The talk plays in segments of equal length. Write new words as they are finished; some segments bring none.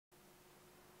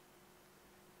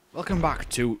Welcome back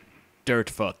to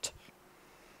Dirtfoot.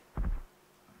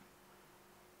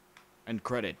 And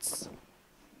credits.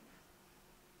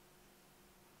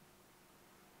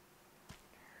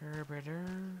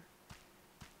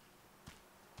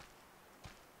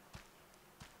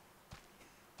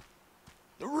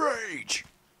 The rage!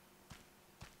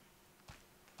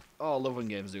 Oh, I love when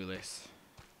games do this.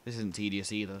 This isn't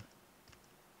tedious either.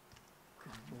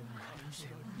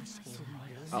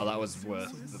 Oh, that was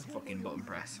worth the fucking button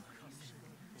press.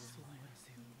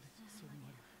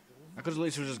 I could at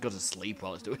least just go to sleep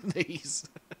while it's doing these.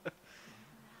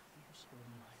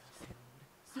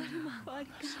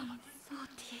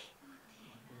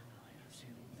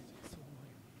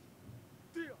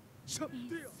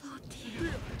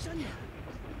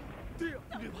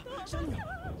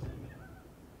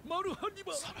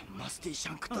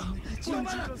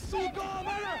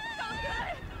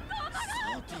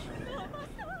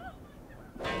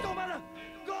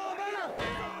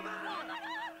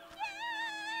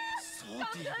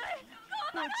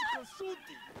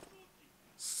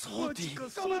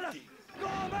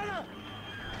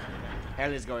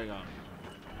 Hell is going on?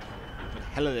 What the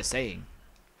hell are they saying?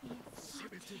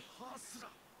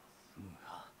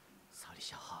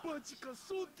 What the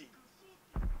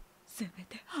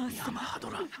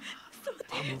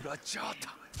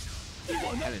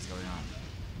hell is going on?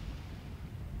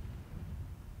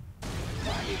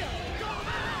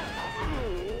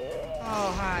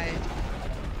 Oh, hi.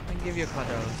 I can give you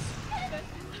cuddles.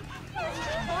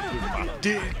 My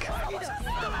dick.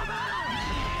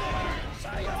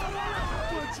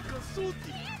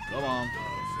 Come on.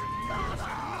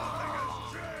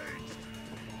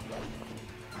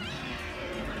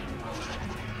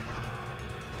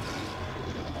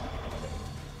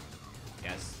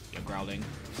 Yes, you're growling.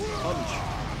 Punch.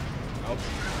 Nope.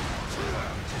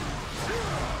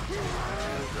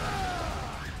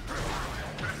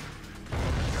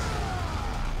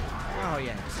 Oh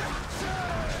yeah.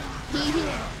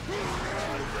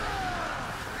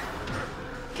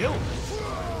 Kill.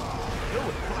 Kill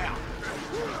with fire.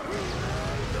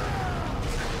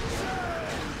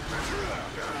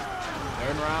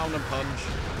 Turn around and punch.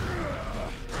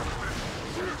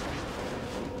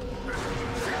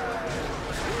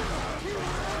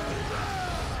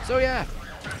 So yeah.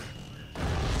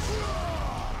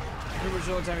 The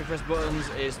original time you press buttons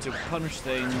is to punch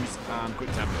things and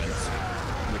quick time events,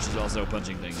 which is also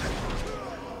punching things.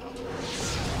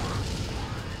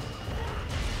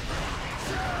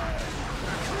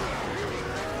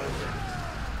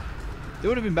 It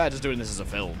would have been better just doing this as a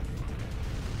film,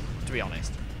 to be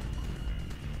honest.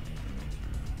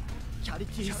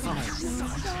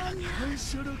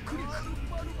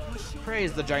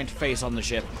 Praise the giant face on the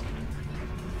ship.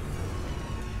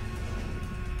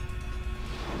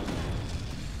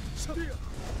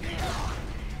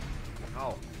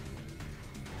 Oh.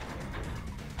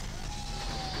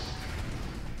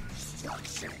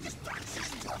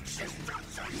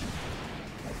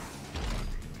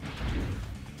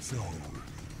 So,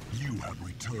 you have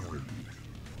returned.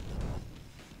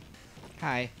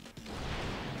 Hi.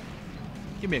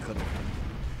 Give me a cuddle.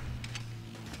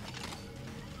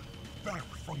 Back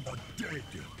from the dead,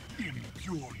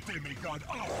 impure demigod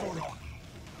Asura.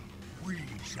 We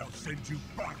shall send you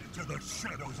back to the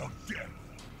shadows of death,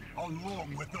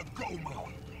 along with the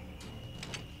Goma.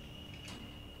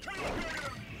 Kill him!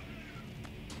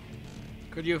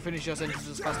 Could you finish your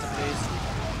sentences faster, please?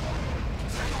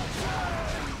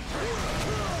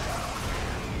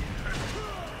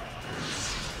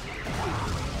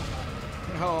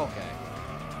 Oh, okay.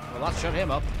 Well, let's shut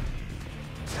him up.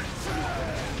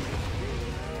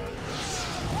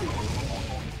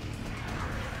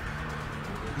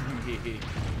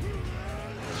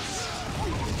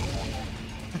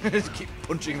 Just keep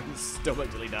punching him in the stomach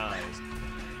till he dies.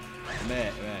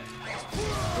 Mate.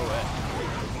 Go away.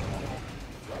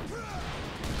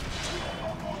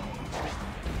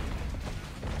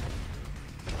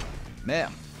 Mate,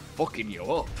 I'm fucking you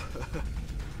up.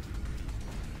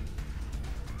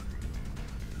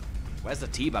 Where's the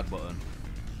teabag button?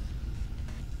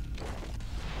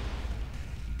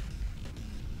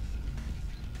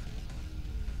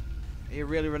 Are you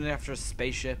really running after a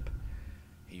spaceship?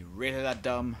 Are you really that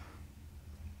dumb?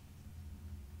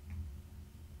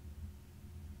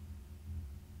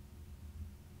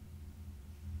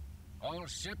 All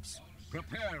ships,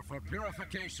 prepare for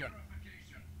purification.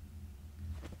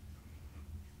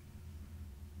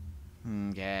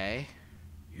 Okay.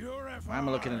 Why am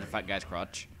I looking at the fat guy's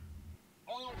crotch?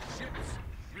 All ships,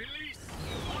 release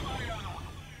fire!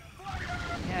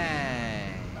 Fire!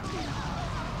 Yay.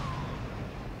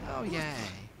 Oh, yay.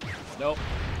 Nope.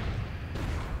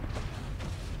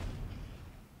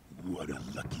 What a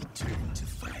lucky turn to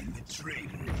find the traitor.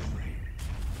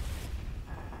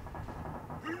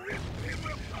 Rip him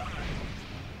apart.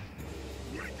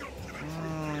 Wake up to the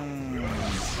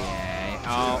Okay.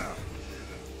 Oh.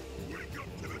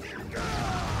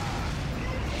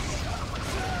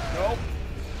 Nope.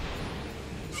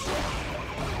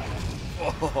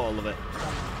 Oh, I love it.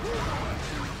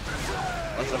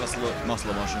 Let's have a more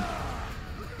slow motion.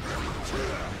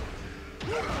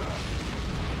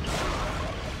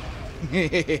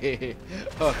 Okay,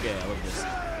 I love this.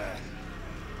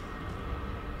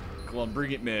 Come on,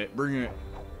 bring it, mate. Bring it.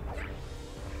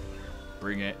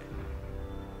 Bring it.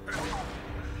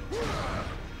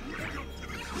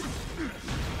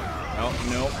 Oh,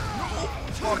 no.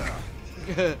 Fuck.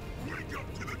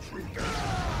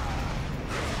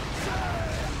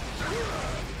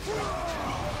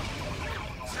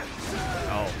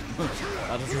 Oh,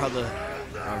 that was rather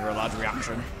a large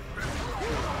reaction.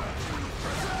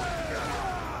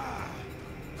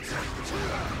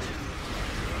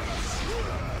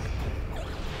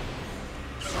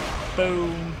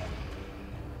 Boom.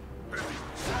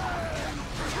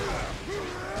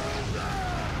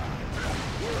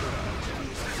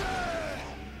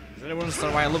 Does anyone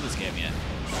understand why I love this game yet?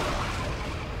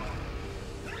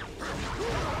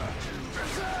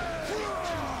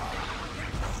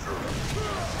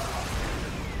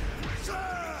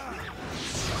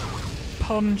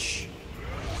 Punch.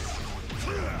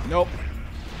 Nope.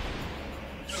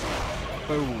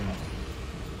 Boom.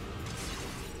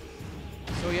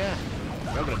 So yeah,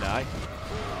 we're gonna die.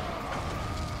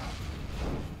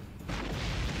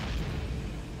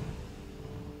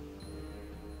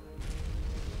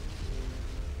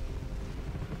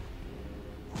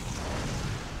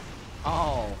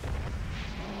 Oh.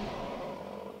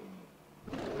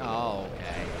 Oh,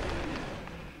 okay.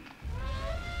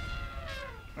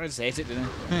 I just ate it, didn't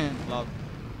I? Lol.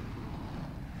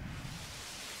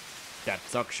 That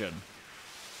suction.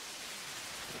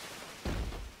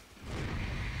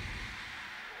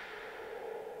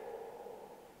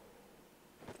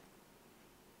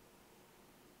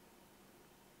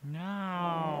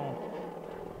 No.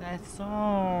 That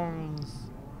songs.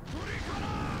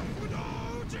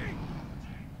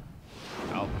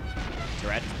 Oh.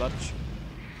 Tourette bunch.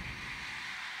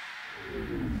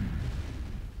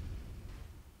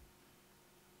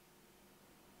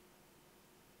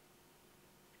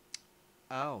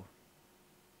 Oh.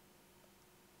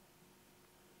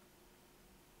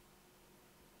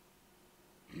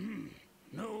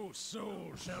 No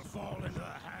soul shall fall into the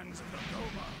hands of the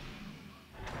Goma.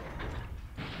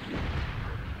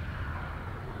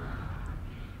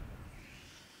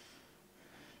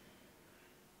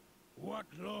 What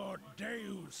Lord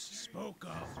Deus spoke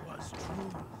of was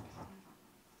true.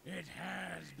 It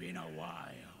has been a while,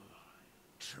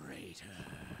 traitor.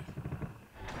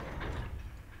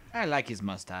 I like his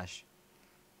mustache.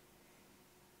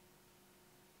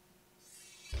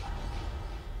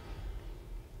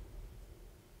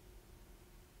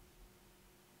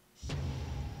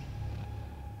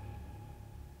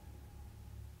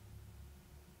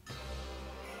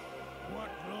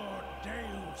 What Lord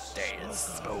Deus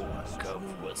spoke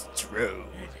of was true.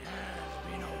 It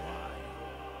has been a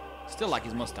while. Still like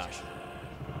his mustache.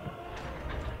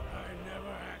 I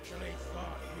never actually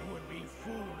thought you would be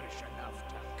foolish enough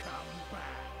to come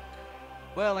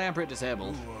back. Well, I am pretty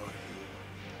disabled.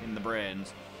 In the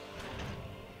brains.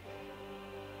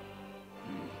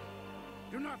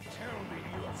 Do not tell me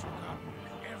you have forgotten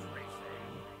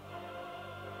everything.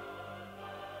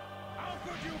 How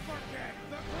could you forget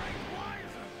the great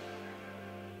Wizen?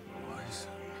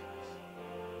 Wizen?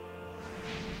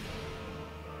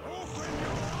 Open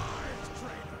your eyes,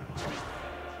 traitor!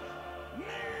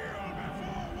 Kneel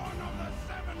before one of the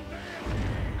 7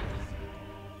 deities!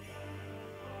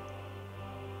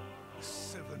 The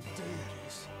 7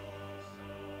 deities?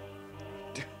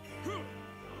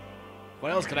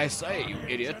 What else can I say, you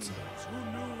idiot? Who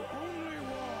knew only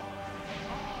war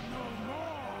are no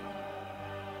more.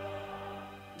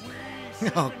 We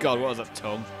Oh god, what was that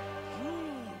tongue?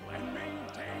 rule and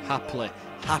maintain Happily.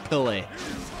 Happily.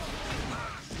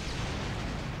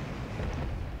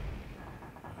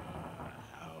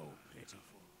 How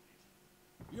pitiful.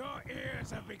 Your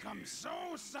ears have become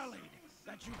so sullied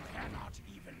that you cannot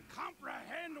even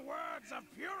comprehend words of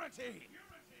purity.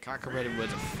 Can't comprehend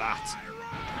words of fat.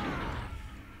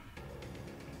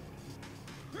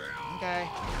 Okay.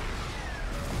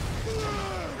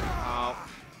 Oh.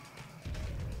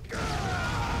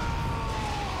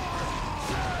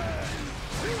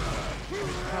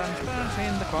 Punch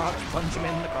in the crotch, punch him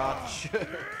in the crotch.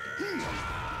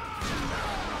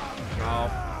 Oh.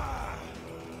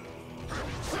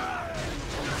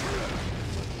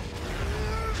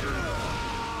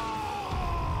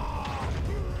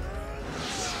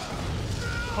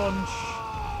 punch,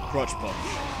 crutch punch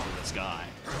to this guy.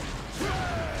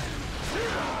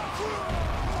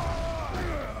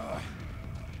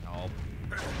 Oh.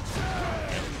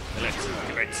 Kill it.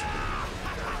 Kill it.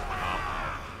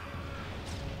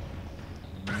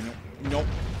 Nope.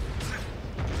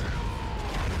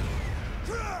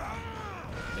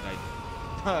 Did I?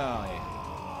 Oh, yeah.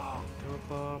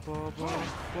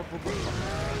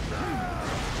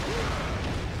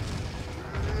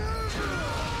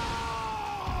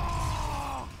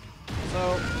 So,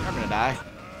 I'm gonna die.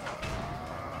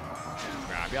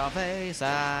 Grab your face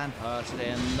and put it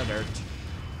in the dirt.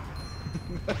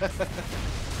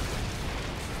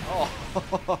 Oh,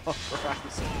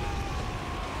 Christ.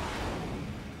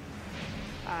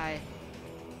 Hi.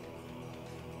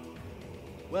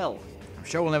 Well, I'm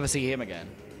sure we'll never see him again.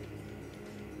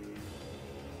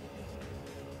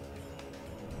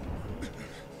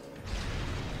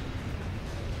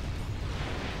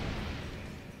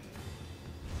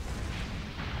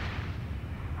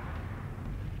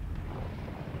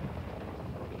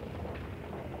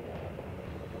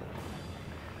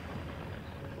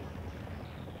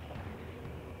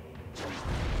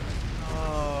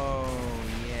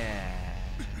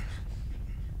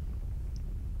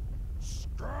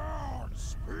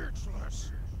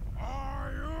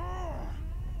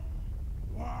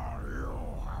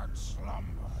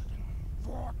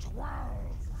 For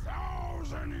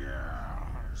 12,000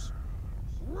 years,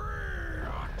 we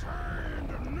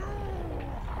attained new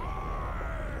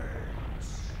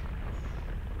heights.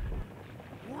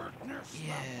 Witness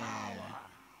the power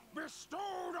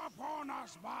bestowed upon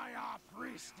us by our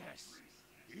priestess,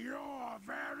 your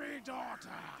very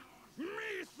daughter,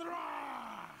 Mithra.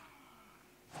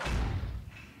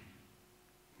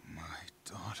 My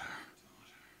daughter.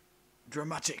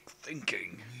 Dramatic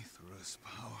thinking. Mithra's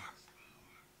power.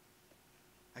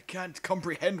 I can't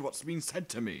comprehend what's being said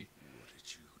to me. What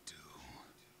did you do?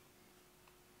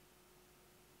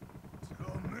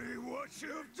 Tell me what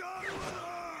you've done with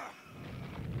her!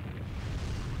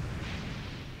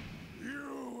 You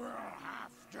will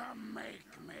have to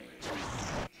make me.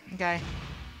 Okay.